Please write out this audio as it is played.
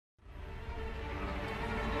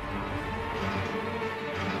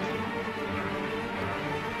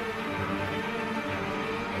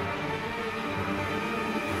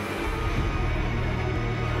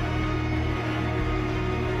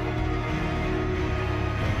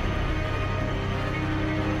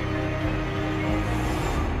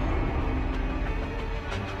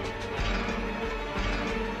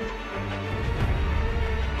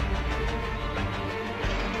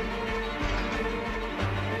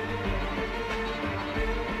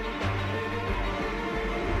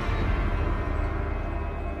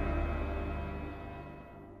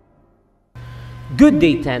Good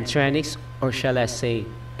day, Tantranics, or shall I say,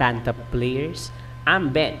 Tanta players.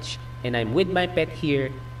 I'm Bench, and I'm with my pet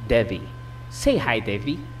here, Devi. Say hi,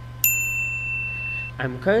 Devi.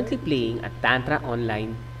 I'm currently playing at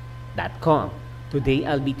tantra-online.com. Today,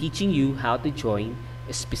 I'll be teaching you how to join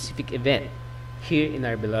a specific event here in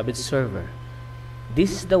our beloved server.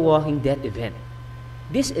 This is the Walking Dead event.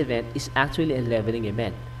 This event is actually a leveling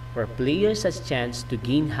event where players has chance to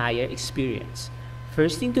gain higher experience.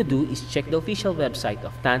 First thing to do is check the official website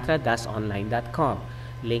of tantra-online.com.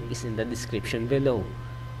 Link is in the description below.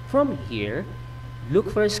 From here, look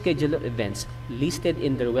for a schedule of events listed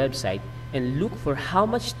in their website and look for how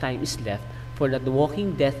much time is left for the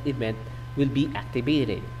Walking Death event will be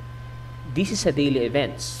activated. This is a daily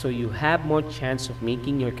event, so you have more chance of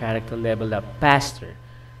making your character level up faster,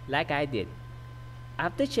 like I did.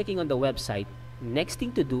 After checking on the website, next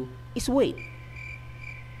thing to do is wait.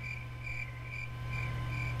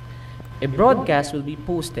 A broadcast will be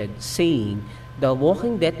posted saying the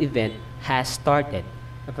Walking Dead event has started.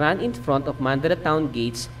 Run in front of Mandara town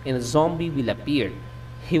gates and a zombie will appear.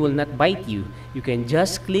 He will not bite you. You can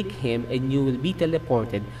just click him and you will be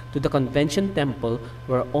teleported to the convention temple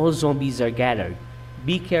where all zombies are gathered.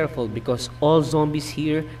 Be careful because all zombies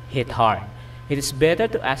here hit hard. It is better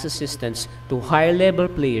to ask assistance to higher level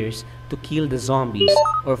players to kill the zombies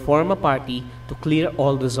or form a party to clear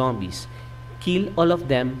all the zombies. Kill all of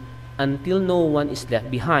them until no one is left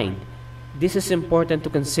behind. This is important to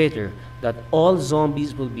consider that all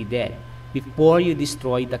zombies will be dead before you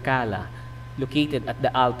destroy the Kala located at the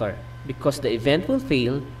altar because the event will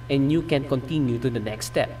fail and you can continue to the next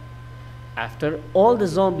step. After all the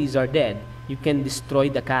zombies are dead, you can destroy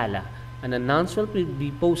the Kala. An announcement will be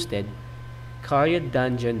posted. Carrier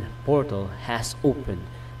Dungeon portal has opened.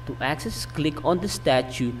 To access, click on the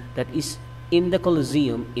statue that is in the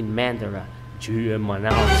Colosseum in Mandara. GM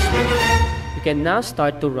announcement. You can now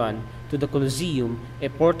start to run to the Colosseum. A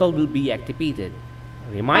portal will be activated.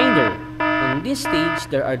 Reminder, on this stage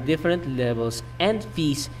there are different levels and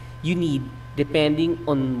fees you need depending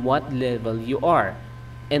on what level you are.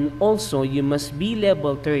 And also you must be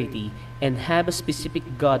level 30 and have a specific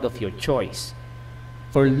god of your choice.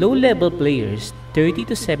 For low level players 30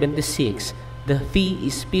 to 76, the fee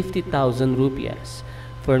is 50,000 rupias.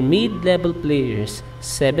 For mid-level players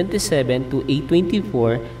 77 to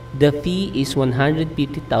 824, the fee is 150,000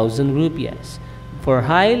 rupias. For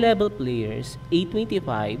high-level players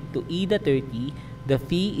 825 to EDA 30, the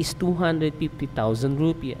fee is 250,000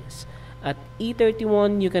 rupias. At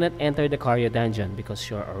E31, you cannot enter the Carrier Dungeon because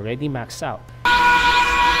you're already maxed out.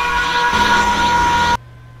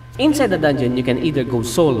 Inside the dungeon, you can either go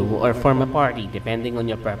solo or form a party depending on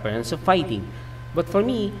your preference of fighting. But for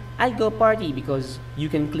me, I go party because you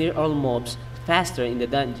can clear all mobs faster in the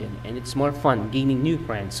dungeon and it's more fun gaining new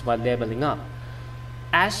friends while leveling up.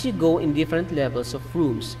 As you go in different levels of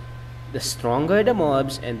rooms, the stronger the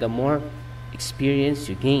mobs and the more experience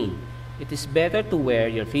you gain. It is better to wear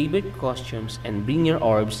your favorite costumes and bring your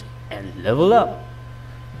orbs and level up.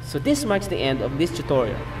 So this marks the end of this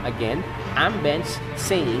tutorial. Again, I'm Bench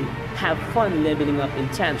saying have fun leveling up in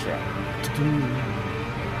Tantra.